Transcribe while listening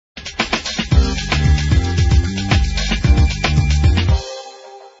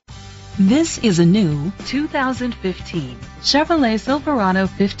This is a new 2015 Chevrolet Silverado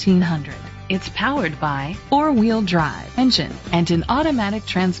 1500. It's powered by four-wheel drive engine and an automatic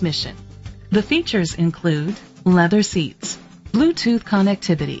transmission. The features include leather seats, Bluetooth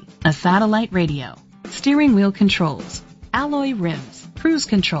connectivity, a satellite radio, steering wheel controls, alloy rims, cruise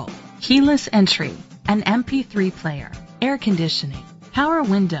control, keyless entry, an MP3 player, air conditioning, power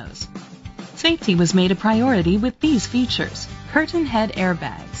windows. Safety was made a priority with these features: curtain head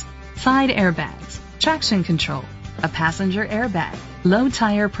airbags, side airbags, traction control, a passenger airbag, low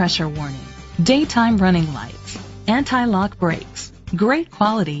tire pressure warning, daytime running lights, anti-lock brakes. Great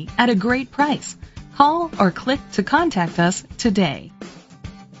quality at a great price. Call or click to contact us today.